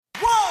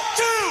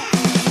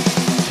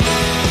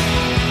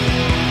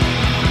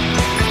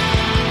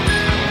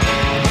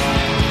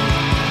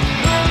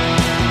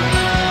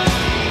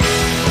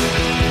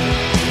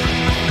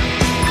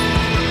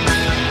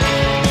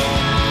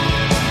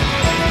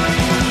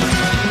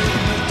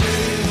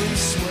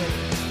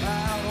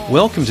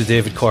Welcome to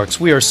David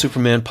Clark's We Are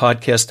Superman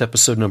podcast,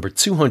 episode number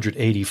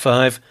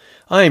 285.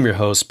 I am your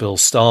host, Bill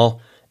Stahl,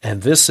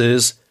 and this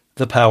is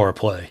The Power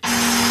Play.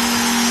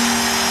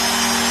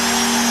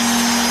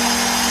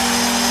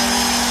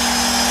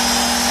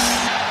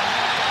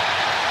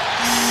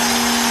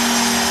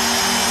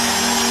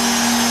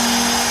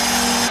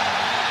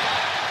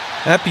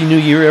 Happy New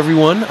Year,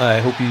 everyone. I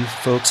hope you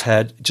folks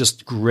had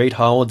just great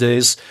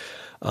holidays.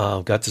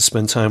 Got to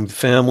spend time with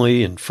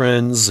family and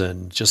friends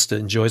and just to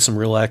enjoy some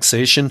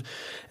relaxation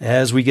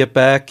as we get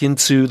back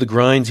into the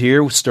grind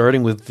here,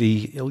 starting with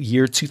the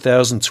year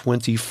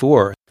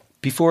 2024.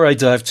 Before I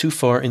dive too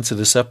far into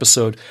this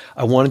episode,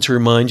 I wanted to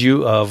remind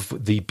you of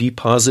the Be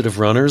Positive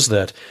Runners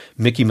that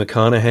Mickey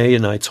McConaughey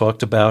and I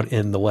talked about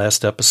in the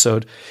last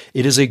episode.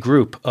 It is a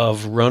group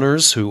of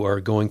runners who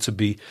are going to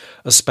be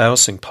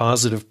espousing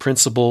positive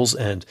principles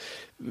and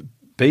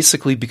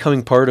basically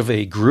becoming part of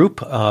a group.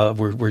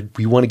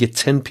 We want to get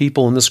 10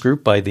 people in this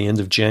group by the end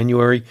of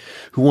January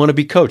who want to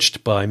be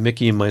coached by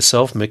Mickey and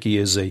myself. Mickey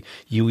is a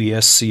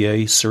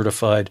UESCA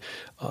certified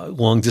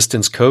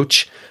long-distance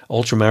coach,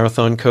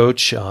 ultramarathon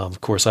coach.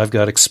 Of course, I've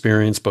got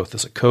experience both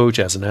as a coach,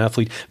 as an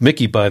athlete.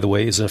 Mickey, by the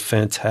way, is a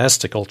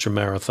fantastic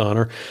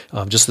ultramarathoner.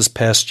 Just this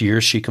past year,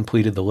 she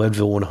completed the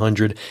Leadville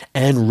 100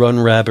 and Run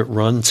Rabbit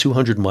Run,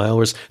 200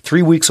 milers,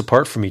 3 weeks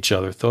apart from each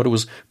other. Thought it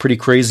was pretty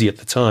crazy at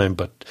the time,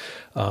 but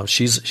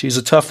she's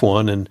a tough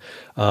one, and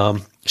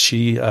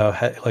she,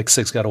 like I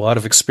said, has got a lot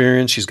of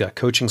experience. She's got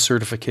coaching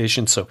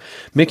certification. So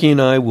Mickey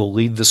and I will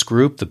lead this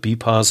group, the Be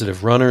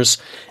Positive Runners,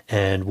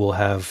 and we'll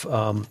have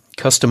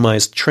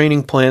customized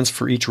training plans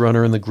for each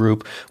runner in the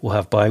group. We'll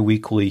have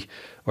bi-weekly,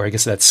 or I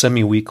guess that's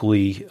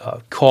semi-weekly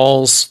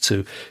calls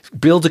to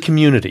build a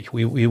community.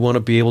 We want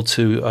to be able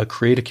to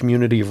create a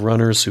community of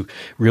runners who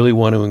really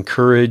want to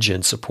encourage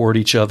and support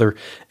each other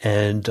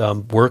and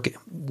work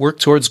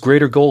towards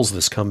greater goals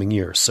this coming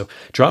year. So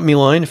drop me a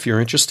line if you're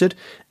interested,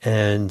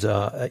 and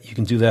you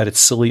can do that at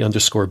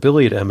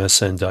silly_Billy at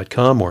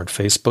msn.com or on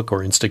Facebook or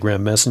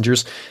Instagram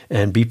messengers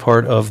and be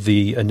part of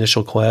the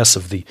initial class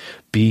of the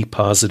Be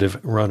Positive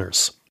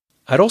Runners.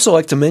 I'd also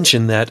like to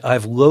mention that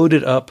I've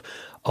loaded up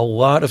a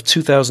lot of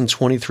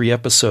 2023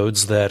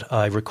 episodes that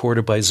I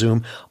recorded by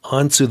Zoom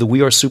onto the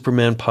We Are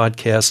Superman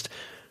podcast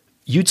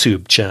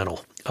YouTube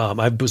channel.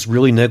 I was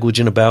really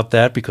negligent about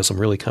that because I'm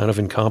really kind of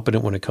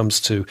incompetent when it comes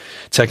to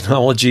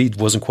technology.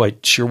 Wasn't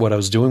quite sure what I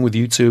was doing with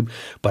YouTube,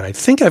 but I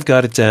think I've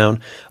got it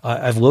down.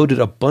 I've loaded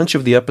a bunch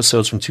of the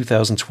episodes from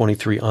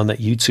 2023 on that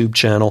YouTube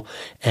channel,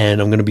 and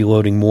I'm going to be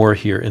loading more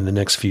here in the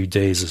next few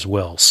days as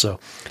well. So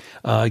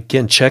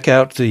again, check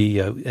out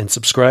and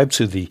subscribe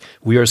to the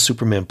We Are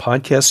Superman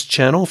podcast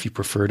channel if you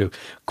prefer to,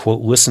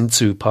 quote, listen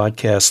to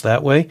podcasts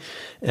that way.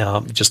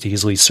 Just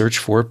easily search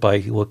for it by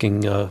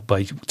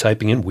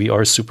typing in We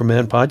Are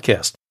Superman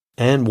podcast.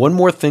 And one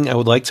more thing I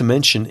would like to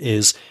mention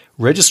is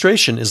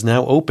registration is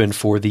now open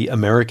for the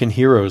American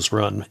Heroes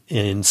Run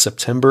in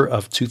September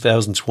of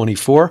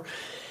 2024.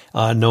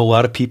 I know a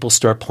lot of people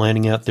start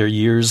planning out their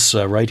years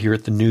right here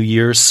at the new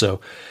year. So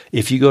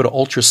if you go to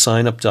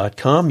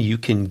ultrasignup.com, you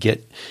can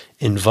get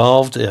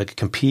involved,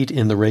 compete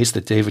in the race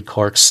that David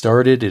Clark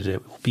started.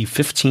 It will be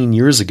 15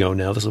 years ago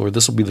now. This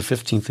will be the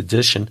 15th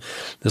edition.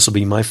 This will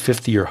be my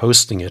 5th year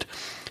hosting it.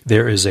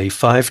 There is a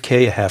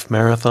 5K, a half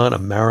marathon, a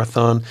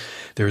marathon.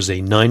 There's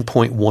a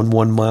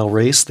 9.11 mile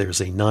race. There's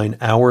a 9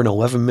 hour and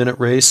 11 minute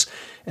race,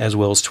 as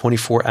well as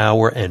 24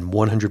 hour and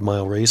 100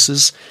 mile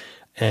races.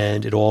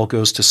 And it all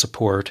goes to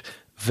support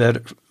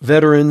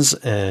veterans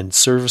and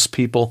service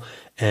people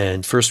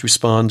and first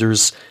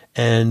responders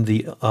and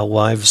the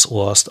lives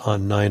lost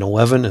on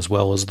 9/11, as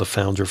well as the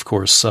founder, of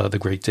course, the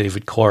great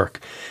David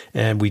Clark.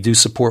 And we do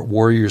support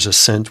Warriors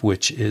Ascent,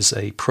 which is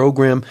a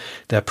program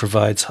that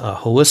provides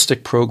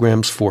holistic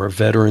programs for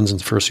veterans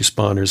and first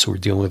responders who are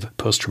dealing with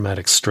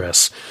post-traumatic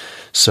stress.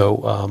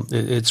 So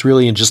it's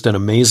really just an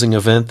amazing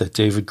event that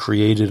David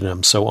created, and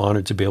I'm so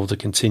honored to be able to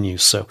continue.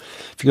 So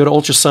if you go to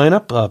Ultra Sign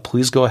Up,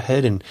 please go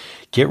ahead and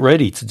get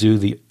ready to do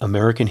the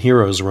American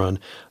Heroes Run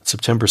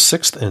September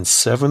 6th and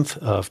 7th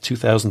of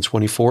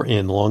 2024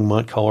 in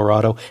Longmont,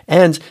 Colorado.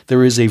 And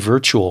there is a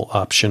virtual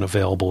option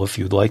available if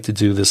you'd like to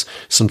do this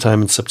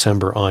sometime in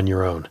September on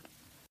your own.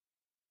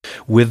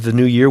 With the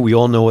new year, we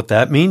all know what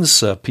that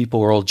means.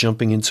 People are all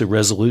jumping into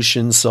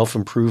resolutions,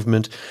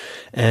 self-improvement,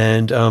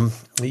 and,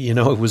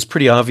 it was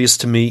pretty obvious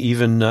to me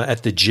even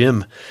at the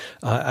gym.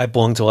 I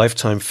belong to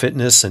Lifetime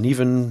Fitness, and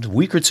even a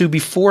week or two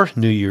before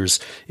New Year's,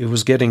 it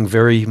was getting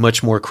very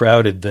much more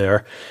crowded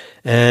there.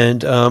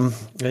 And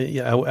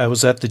I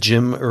was at the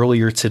gym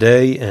earlier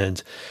today,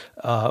 and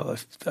I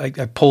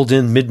pulled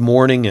in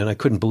mid-morning, and I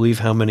couldn't believe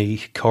how many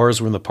cars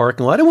were in the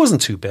parking lot. It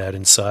wasn't too bad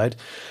inside,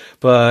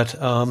 but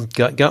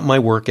got my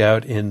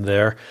workout in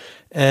there.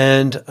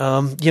 And,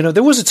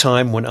 there was a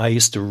time when it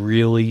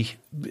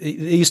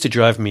used to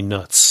drive me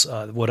nuts,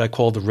 what I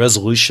call the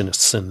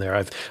resolutionists in there.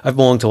 I've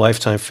belonged to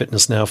Lifetime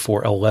Fitness now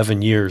for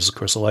 11 years. Of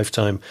course,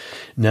 Lifetime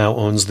now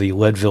owns the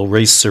Leadville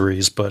Race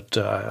Series, but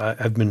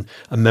I've been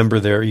a member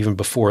there even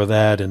before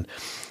that. And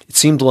it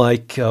seemed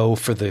like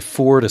for the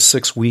 4 to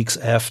 6 weeks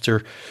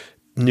after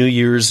New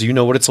Year's, you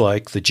know what it's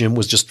like. The gym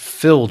was just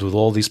filled with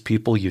all these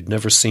people you'd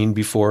never seen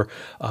before.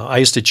 I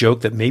used to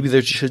joke that maybe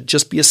there should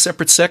just be a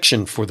separate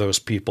section for those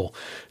people.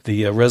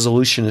 The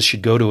resolutionists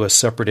should go to a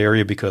separate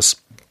area because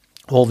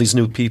all these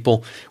new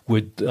people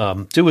would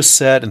do a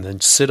set and then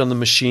sit on the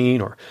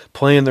machine or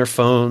play on their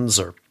phones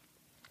or,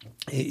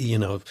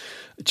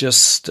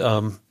 just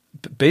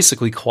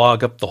basically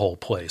clog up the whole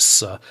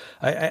place.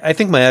 I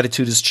think my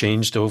attitude has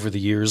changed over the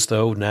years,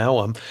 though.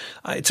 Now,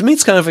 to me,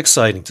 it's kind of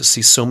exciting to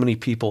see so many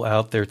people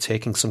out there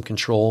taking some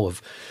control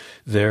of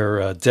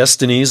their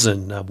destinies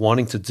and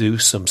wanting to do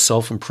some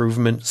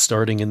self-improvement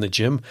starting in the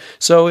gym.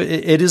 So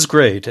it is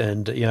great.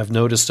 And I've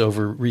noticed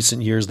over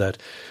recent years that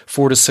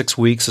 4 to 6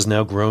 weeks has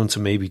now grown to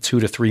maybe 2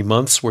 to 3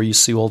 months where you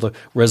see all the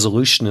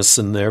resolutionists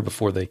in there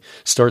before they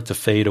start to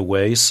fade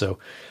away. So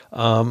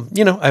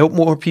I hope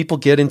more people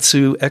get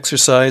into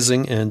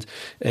exercising and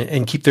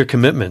keep their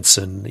commitments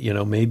and,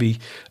 maybe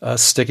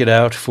stick it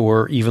out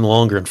for even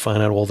longer and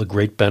find out all the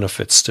great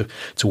benefits to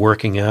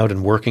working out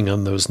and working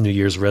on those New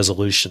Year's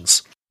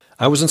resolutions.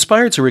 I was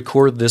inspired to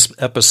record this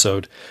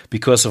episode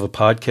because of a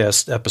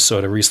podcast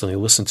episode I recently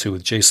listened to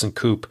with Jason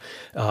Koop.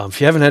 If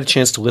you haven't had a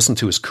chance to listen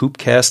to his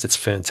Koopcast, it's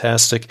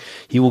fantastic.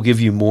 He will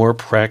give you more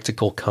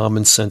practical,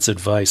 common sense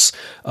advice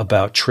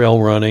about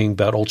trail running,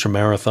 about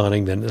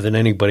ultramarathoning than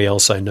anybody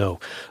else I know.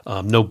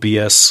 No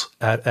BS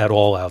at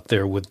all out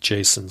there with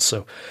Jason.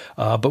 So,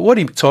 but what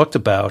he talked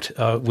about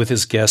with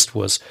his guest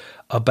was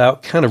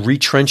about kind of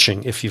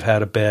retrenching if you've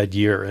had a bad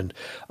year. And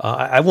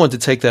I wanted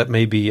to take that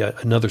maybe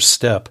another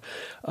step.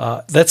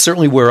 That's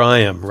certainly where I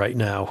am right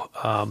now.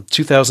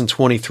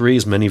 2023,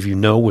 as many of you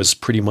know, was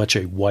pretty much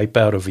a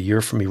wipeout of a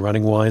year for me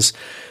running-wise.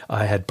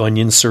 I had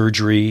bunion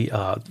surgery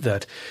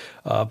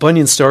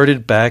bunion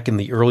started back in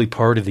the early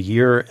part of the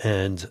year,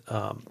 and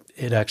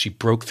it actually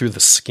broke through the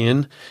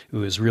skin. It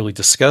was really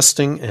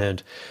disgusting,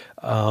 and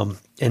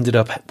ended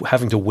up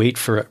having to wait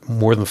for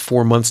more than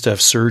 4 months to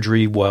have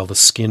surgery while the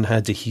skin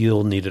had to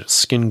heal, needed a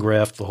skin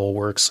graft, the whole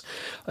works.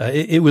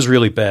 It was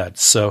really bad.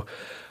 So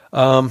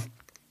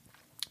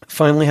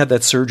finally had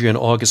that surgery on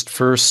August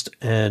 1st,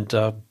 and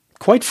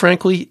quite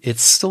frankly,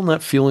 it's still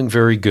not feeling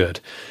very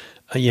good.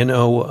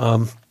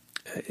 It's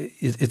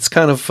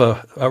kind of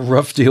a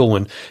rough deal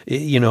when,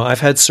 I've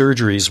had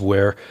surgeries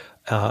where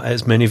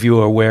as many of you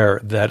are aware,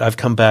 that I've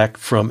come back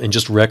from in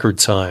just record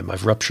time.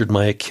 I've ruptured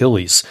my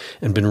Achilles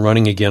and been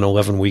running again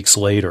 11 weeks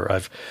later.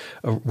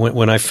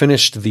 When I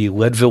finished the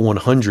Leadville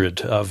 100,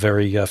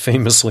 very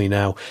famously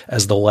now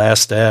as the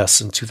last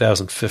ass in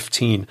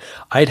 2015,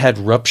 I'd had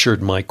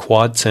ruptured my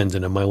quad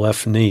tendon in my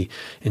left knee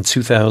in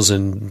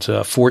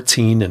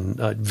 2014 and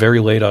very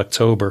late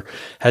October,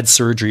 had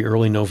surgery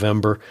early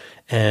November.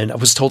 And I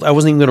was told I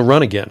wasn't even going to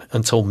run again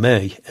until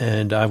May.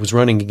 And I was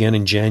running again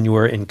in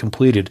January and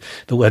completed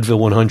the Leadville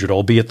 100,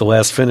 albeit the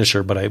last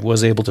finisher, but I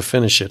was able to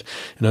finish it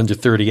in under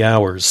 30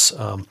 hours.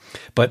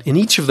 But in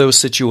each of those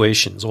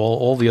situations,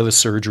 all the other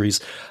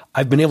surgeries,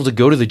 I've been able to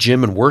go to the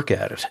gym and work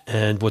at it.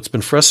 And what's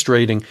been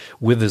frustrating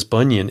with this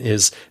bunion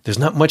is there's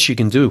not much you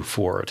can do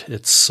for it.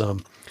 It's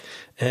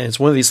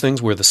one of these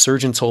things where the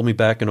surgeon told me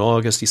back in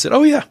August, he said,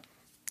 "Oh yeah,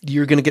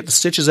 you're going to get the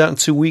stitches out in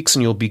 2 weeks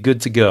and you'll be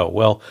good to go."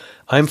 Well,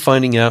 I'm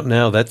finding out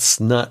now that's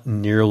not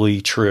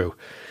nearly true.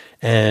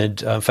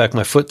 And in fact,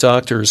 my foot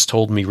doctor has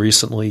told me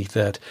recently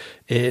that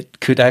it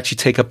could actually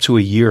take up to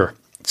a year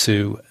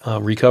to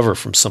recover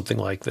from something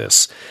like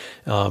this.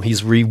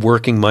 He's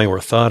reworking my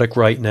orthotic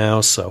right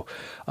now, so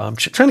I'm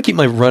trying to keep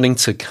my running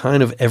to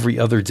kind of every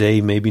other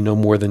day, maybe no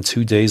more than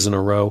 2 days in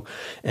a row.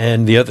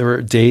 And the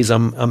other days,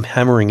 I'm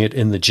hammering it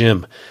in the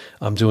gym.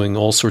 I'm doing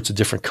all sorts of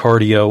different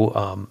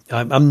cardio.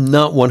 I'm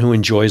not one who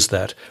enjoys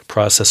that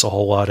process a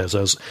whole lot, as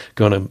I was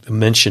going to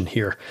mention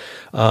here.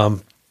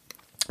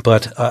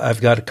 But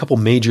I've got a couple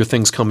major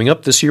things coming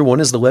up this year.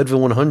 One is the Leadville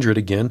 100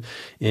 again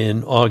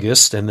in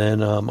August. And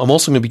then I'm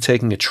also going to be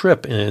taking a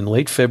trip in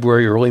late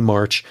February, early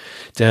March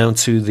down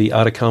to the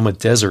Atacama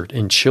Desert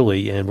in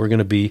Chile. And we're going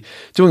to be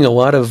doing a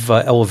lot of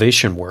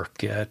elevation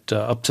work at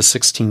up to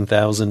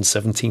 16,000,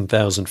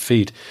 17,000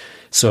 feet.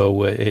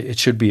 So it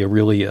should be a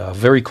really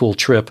very cool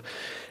trip.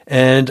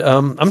 And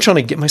I'm trying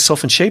to get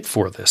myself in shape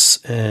for this.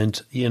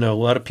 And, a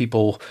lot of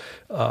people,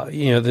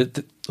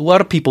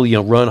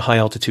 run high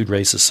altitude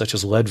races such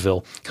as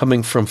Leadville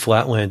coming from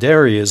flatland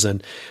areas.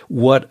 And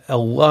what a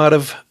lot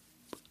of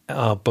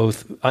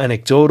both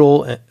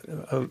anecdotal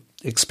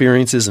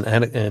experiences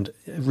and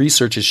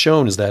research has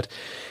shown is that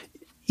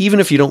even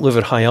if you don't live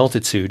at high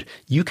altitude,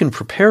 you can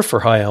prepare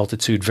for high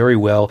altitude very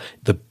well,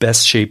 the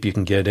best shape you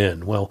can get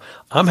in. Well,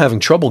 I'm having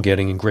trouble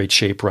getting in great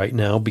shape right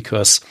now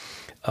because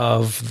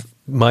of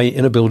my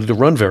inability to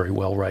run very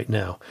well right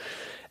now.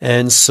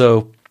 And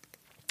so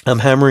I'm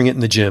hammering it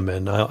in the gym,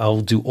 and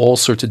I'll do all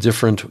sorts of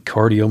different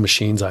cardio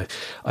machines.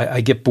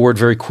 I get bored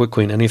very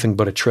quickly in anything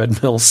but a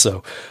treadmill,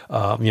 so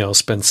I'll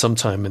spend some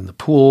time in the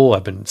pool.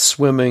 I've been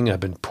swimming.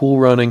 I've been pool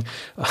running.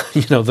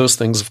 Those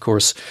things, of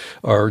course,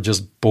 are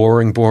just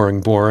boring.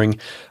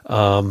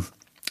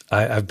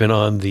 I've been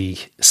on the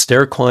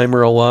stair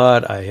climber a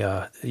lot.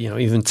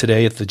 Even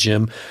today at the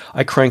gym,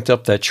 I cranked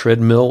up that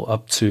treadmill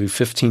up to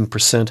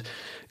 15%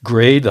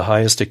 grade, the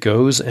highest it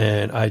goes,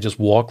 and I just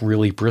walk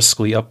really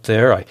briskly up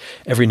there.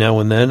 Every now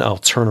and then I'll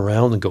turn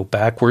around and go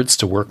backwards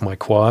to work my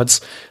quads.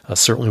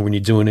 Certainly when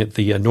you're doing it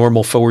the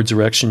normal forward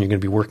direction, you're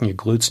going to be working your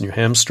glutes and your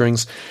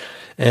hamstrings.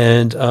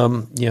 And,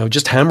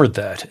 just hammered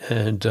that.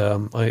 And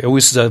I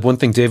always, one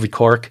thing David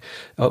Clark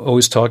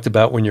always talked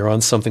about when you're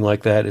on something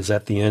like that is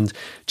at the end,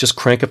 just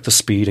crank up the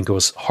speed and go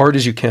as hard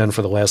as you can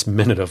for the last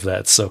minute of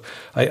that. So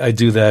I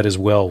do that as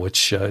well,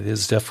 which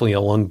is definitely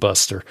a lung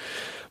buster.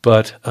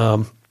 But,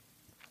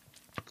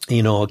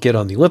 I'll get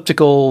on the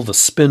elliptical, the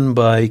spin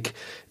bike,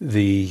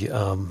 the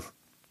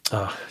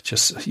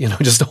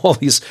just all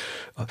these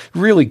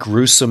really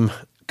gruesome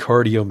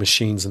cardio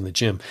machines in the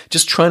gym,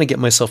 just trying to get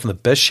myself in the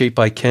best shape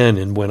I can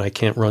and when I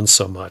can't run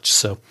so much.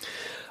 So,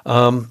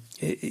 I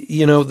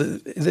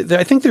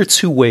think there are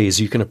two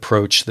ways you can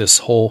approach this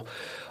whole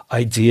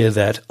idea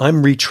that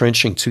I'm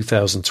retrenching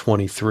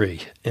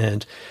 2023.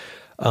 And,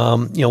 a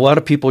lot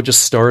of people are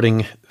just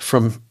starting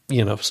from,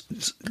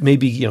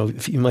 maybe,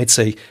 if you might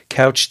say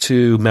couch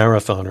to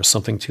marathon or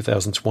something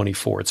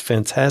 2024. It's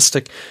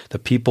fantastic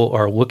that people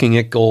are looking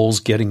at goals,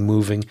 getting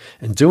moving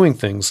and doing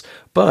things.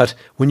 But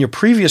when your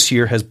previous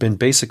year has been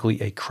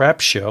basically a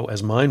crap show,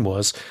 as mine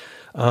was,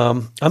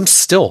 I'm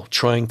still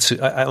trying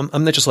to,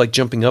 I'm not just like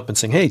jumping up and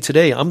saying, hey,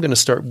 today I'm going to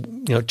start,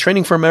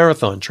 training for a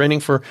marathon, training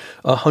for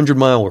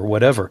 100-mile or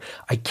whatever.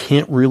 I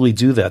can't really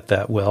do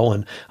that well.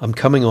 And I'm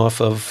coming off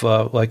of,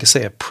 like I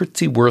say, a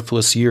pretty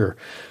worthless year.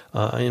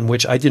 In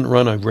which I didn't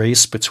run a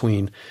race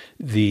between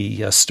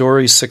the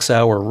Story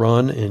 6-hour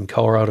run in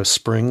Colorado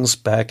Springs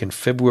back in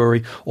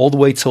February, all the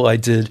way till I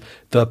did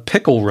the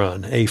Pickle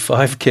Run, a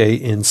 5K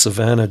in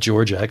Savannah,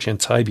 Georgia, actually in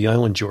Tybee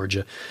Island,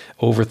 Georgia,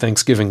 over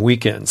Thanksgiving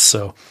weekend.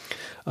 So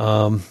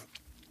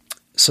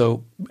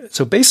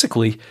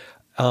basically,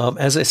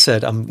 as I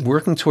said, I'm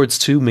working towards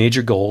two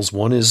major goals.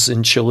 One is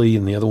in Chile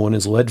and the other one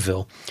is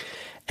Leadville.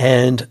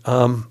 And,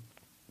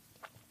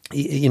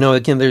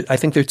 again, I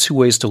think there are two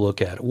ways to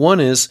look at it. One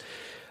is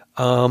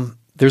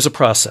there's a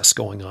process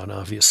going on,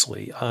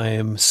 obviously. I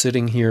am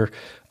sitting here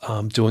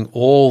doing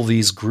all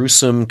these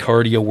gruesome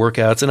cardio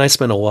workouts, and I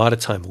spend a lot of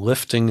time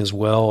lifting as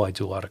well. I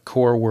do a lot of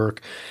core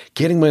work,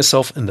 getting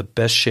myself in the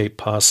best shape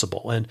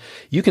possible. And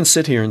you can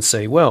sit here and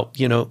say, well,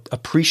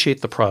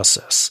 appreciate the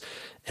process.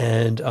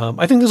 And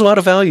I think there's a lot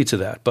of value to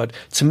that. But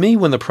to me,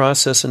 when the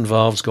process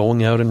involves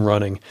going out and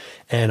running,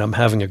 and I'm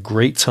having a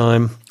great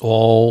time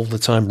all the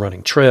time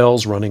running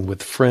trails, running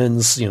with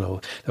friends,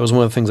 that was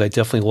one of the things I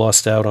definitely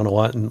lost out on a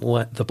lot in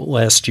the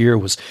last year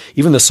was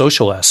even the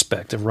social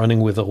aspect of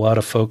running with a lot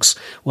of folks,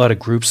 a lot of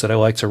groups that I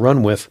like to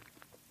run with.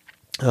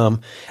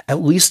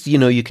 At least,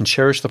 you can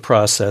cherish the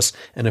process.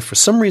 And if for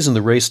some reason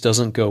the race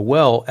doesn't go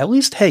well, at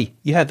least, hey,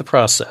 you had the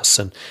process.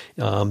 And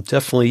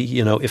definitely,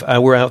 if I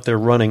were out there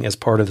running as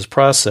part of this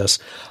process,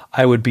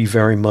 I would be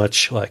very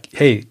much like,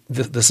 hey,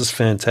 this is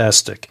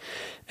fantastic.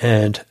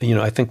 And,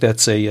 I think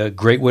that's a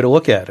great way to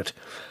look at it.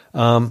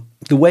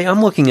 The way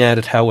I'm looking at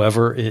it,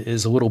 however,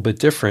 is a little bit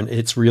different.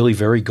 It's really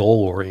very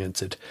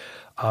goal-oriented.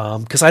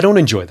 Because I don't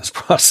enjoy this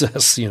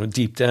process,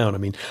 deep down. I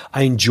mean,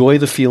 I enjoy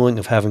the feeling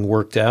of having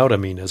worked out. I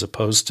mean, as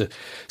opposed to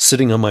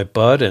sitting on my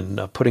butt and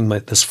putting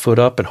this foot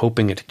up and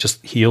hoping it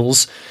just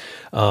heals,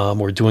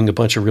 or doing a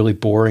bunch of really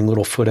boring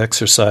little foot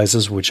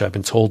exercises, which I've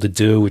been told to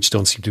do, which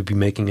don't seem to be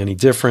making any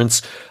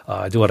difference.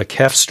 I do a lot of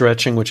calf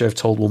stretching, which I've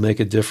told will make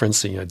a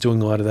difference.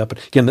 Doing a lot of that,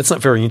 but again, that's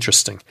not very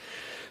interesting.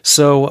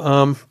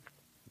 So,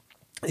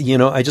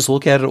 I just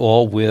look at it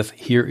all with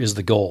here is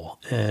the goal.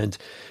 And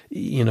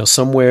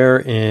somewhere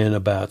in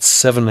about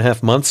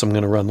 7.5 months, I'm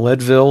going to run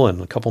Leadville, and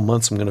a couple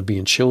months I'm going to be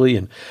in Chile.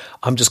 And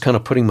I'm just kind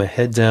of putting my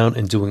head down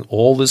and doing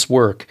all this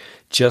work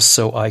just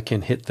so I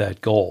can hit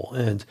that goal.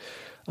 And,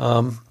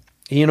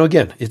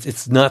 again,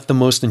 it's not the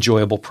most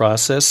enjoyable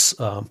process.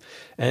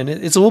 And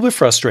it's a little bit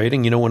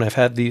frustrating. When I've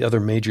had the other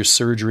major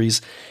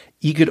surgeries,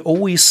 you could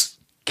always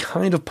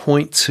kind of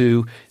point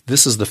to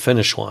this is the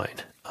finish line.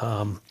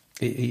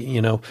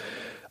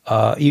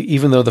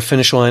 Even though the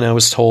finish line, I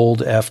was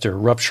told after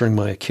rupturing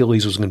my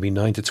Achilles was going to be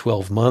 9 to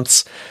 12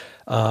 months,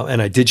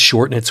 and I did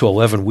shorten it to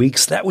 11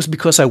 weeks, that was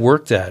because I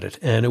worked at it.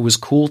 And it was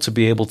cool to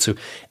be able to,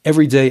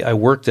 every day I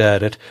worked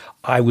at it,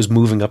 I was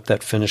moving up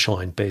that finish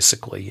line,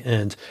 basically.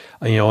 And,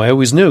 I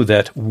always knew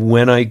that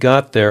when I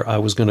got there, I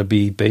was going to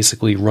be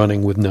basically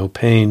running with no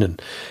pain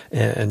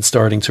and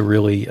starting to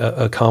really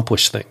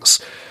accomplish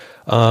things.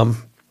 The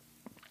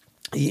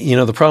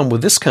problem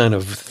with this kind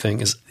of thing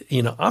is,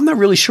 I'm not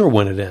really sure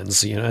when it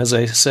ends. As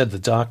I said,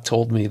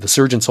 the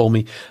surgeon told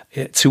me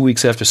 2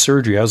 weeks after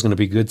surgery I was going to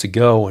be good to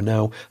go, and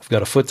now I've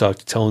got a foot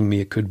doctor telling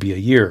me it could be a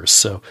year.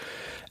 So,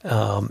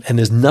 and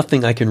there's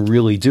nothing I can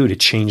really do to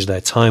change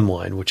that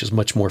timeline, which is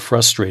much more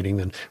frustrating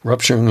than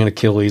rupturing an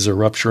Achilles or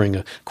rupturing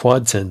a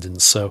quad tendon.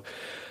 So,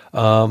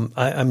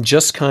 I'm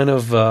just kind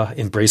of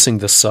embracing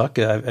the suck,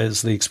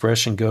 as the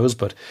expression goes,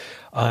 but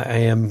I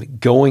am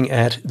going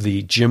at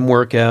the gym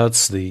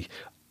workouts, the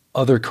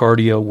other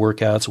cardio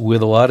workouts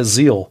with a lot of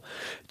zeal,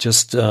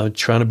 just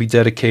trying to be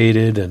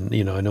dedicated. And,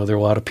 I know there are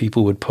a lot of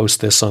people who would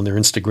post this on their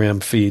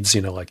Instagram feeds,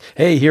 like,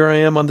 hey, here I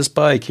am on this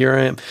bike, here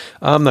I am.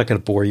 I'm not going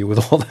to bore you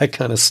with all that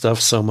kind of stuff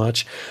so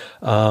much.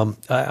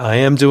 I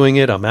am doing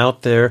it. I'm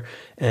out there.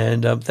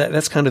 And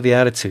that's kind of the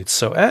attitude.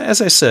 So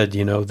as I said,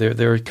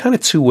 there are kind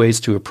of two ways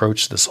to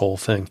approach this whole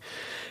thing.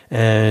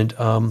 And,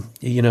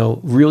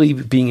 really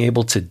being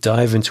able to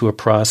dive into a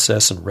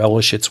process and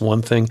relish it's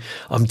one thing.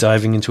 I'm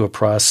diving into a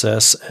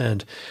process,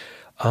 and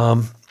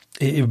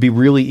it would be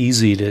really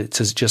easy to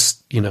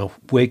just,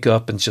 wake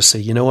up and just say,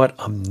 you know what,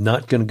 I'm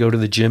not going to go to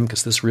the gym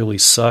because this really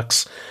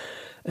sucks.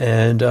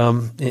 And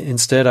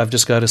instead, I've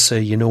just got to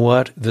say, you know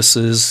what, this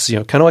is,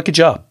 kind of like a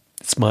job.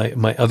 It's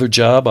my other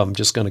job. I'm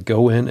just going to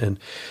go in and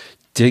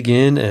dig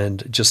in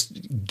and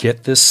just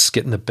get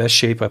in the best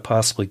shape I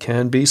possibly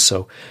can be.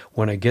 So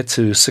when I get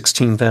to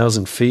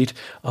 16,000 feet,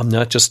 I'm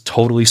not just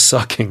totally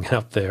sucking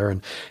out there.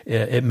 And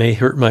it may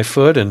hurt my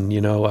foot. And,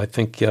 I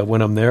think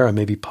when I'm there, I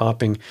may be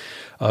popping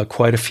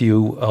quite a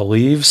few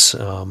leaves.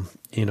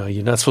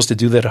 You're not supposed to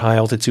do that at high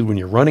altitude when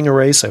you're running a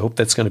race. I hope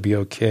that's going to be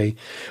okay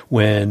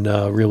when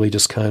really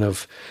just kind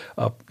of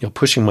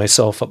pushing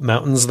myself up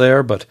mountains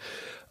there. But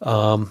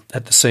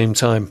at the same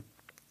time,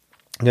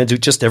 I'm going to do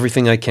just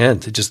everything I can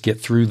to just get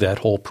through that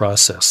whole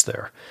process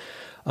there.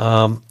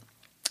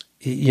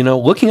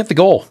 Looking at the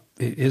goal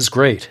is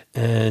great.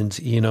 And,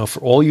 for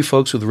all you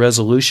folks with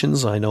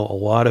resolutions, I know a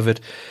lot of it,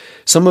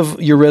 some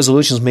of your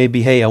resolutions may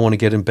be, hey, I want to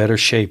get in better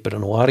shape. But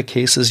in a lot of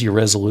cases, your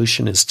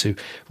resolution is to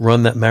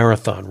run that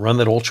marathon, run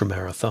that ultra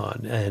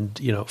marathon. And,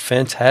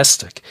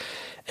 fantastic.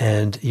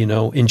 And,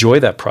 enjoy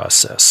that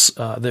process.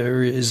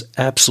 There is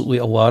absolutely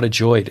a lot of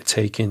joy to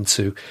take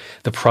into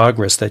the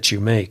progress that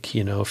you make.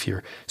 If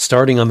you're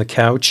starting on the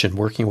couch and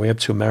working your way up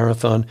to a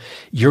marathon,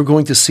 you're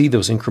going to see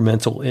those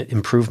incremental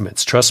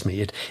improvements. Trust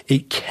me,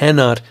 it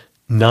cannot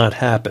not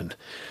happen.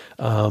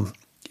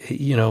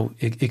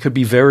 It could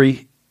be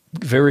very,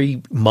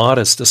 very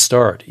modest to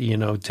start.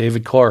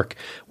 David Clark,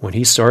 when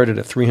he started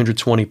at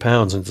 320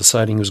 pounds and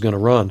deciding he was going to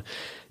run,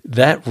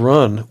 that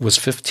run was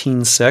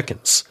 15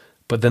 seconds.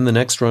 But then the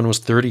next run was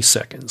 30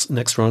 seconds.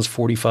 Next run was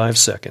 45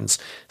 seconds,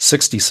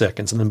 60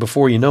 seconds. And then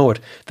before you know it,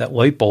 that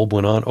light bulb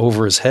went on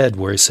over his head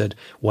where he said,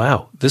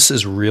 wow, this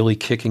is really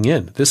kicking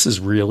in. This is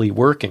really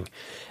working.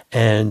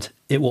 And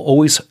it will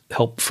always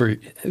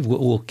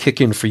will kick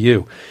in for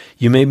you.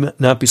 You may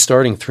not be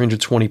starting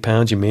 320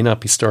 pounds. You may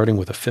not be starting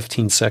with a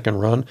 15-second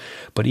run.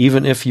 But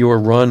even if your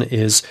run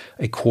is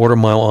a quarter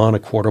mile on, a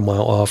quarter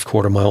mile off,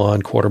 quarter mile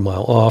on, quarter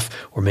mile off,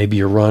 or maybe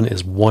your run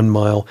is 1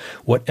 mile,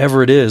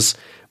 whatever it is,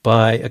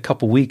 by a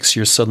couple weeks,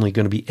 you're suddenly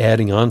going to be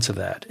adding on to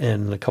that.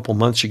 And in a couple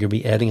months, you're going to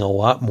be adding a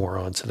lot more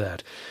onto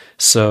that.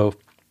 So,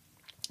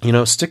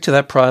 stick to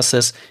that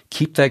process.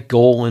 Keep that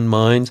goal in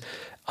mind.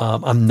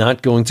 I'm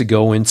not going to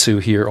go into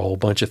here a whole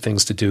bunch of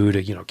things to do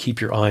to, keep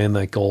your eye on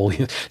that goal.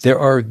 There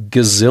are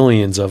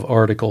gazillions of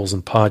articles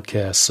and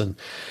podcasts and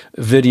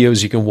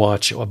videos you can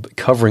watch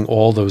covering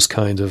all those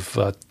kind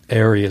of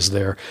areas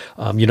there.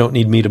 You don't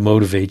need me to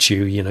motivate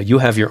you. You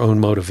have your own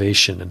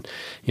motivation. And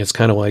it's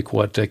kind of like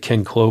what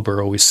Ken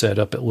Klober always said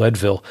up at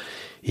Leadville.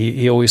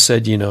 He always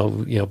said,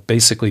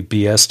 basically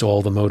BS to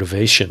all the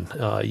motivation.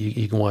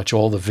 You can watch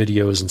all the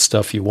videos and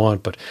stuff you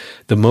want, but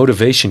the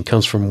motivation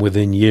comes from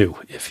within you.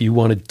 If you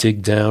want to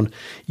dig down,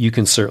 you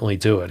can certainly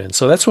do it. And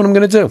so that's what I'm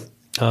going to do.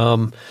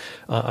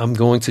 I'm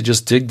going to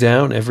just dig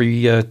down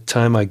every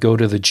time I go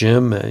to the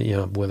gym,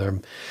 whether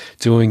I'm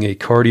doing a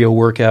cardio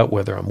workout,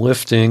 whether I'm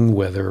lifting,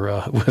 whether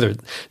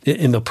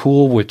in the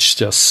pool, which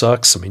just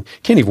sucks. I mean,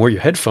 you can't even wear your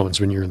headphones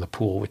when you're in the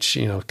pool, which,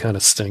 kind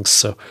of stinks.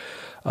 So,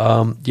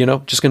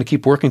 just going to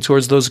keep working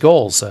towards those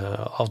goals.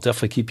 I'll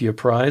definitely keep you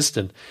apprised,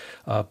 and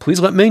please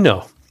let me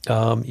know.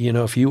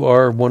 If you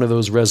are one of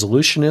those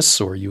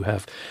resolutionists or you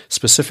have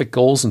specific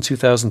goals in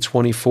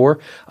 2024,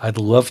 I'd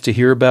love to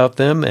hear about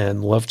them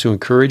and love to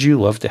encourage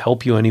you, love to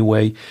help you any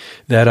way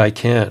that I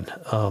can.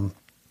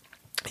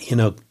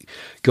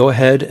 Go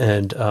ahead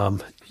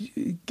and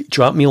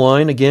drop me a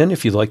line again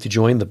if you'd like to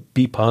join the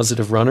Be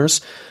Positive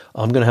Runners.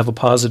 I'm going to have a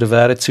positive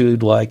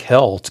attitude like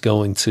hell to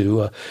going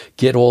to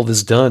get all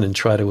this done and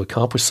try to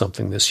accomplish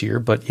something this year.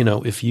 But,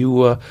 if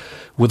you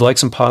would like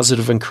some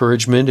positive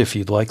encouragement, if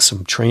you'd like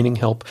some training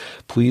help,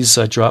 please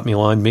drop me a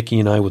line. Mickey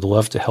and I would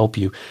love to help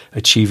you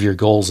achieve your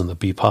goals in the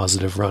Be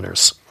Positive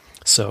Runners.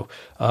 So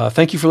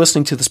thank you for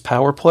listening to this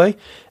Power Play.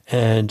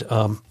 And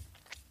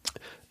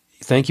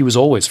thank you, as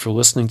always, for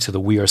listening to the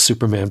We Are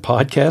Superman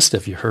podcast.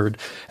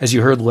 As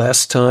you heard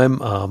last time,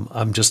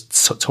 I'm just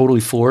totally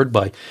floored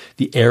by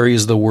the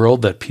areas of the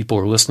world that people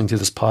are listening to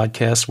this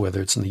podcast,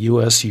 whether it's in the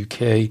U.S.,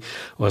 UK,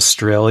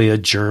 Australia,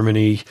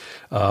 Germany,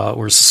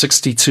 or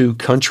 62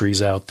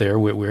 countries out there,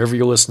 wherever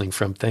you're listening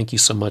from. Thank you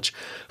so much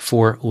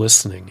for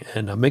listening.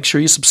 And make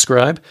sure you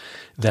subscribe.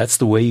 That's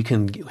the way you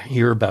can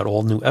hear about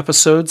all new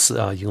episodes. You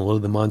can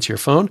load them onto your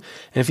phone.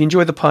 And if you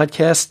enjoy the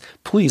podcast,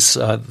 please,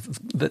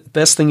 the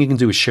best thing you can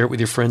do is share it with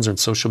your friends on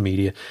social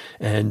media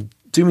and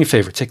do me a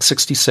favor, take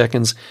 60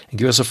 seconds and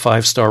give us a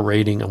 5-star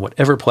rating on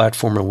whatever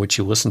platform on which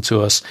you listen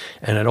to us.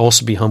 And I'd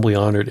also be humbly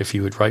honored if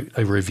you would write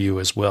a review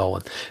as well.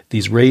 And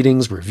these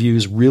ratings,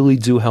 reviews really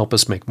do help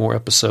us make more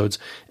episodes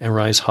and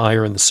rise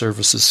higher in the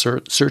service's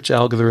search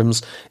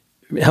algorithms,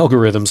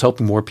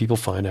 helping more people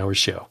find our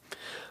show.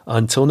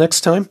 Until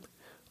next time,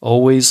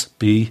 always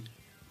be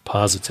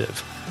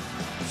positive.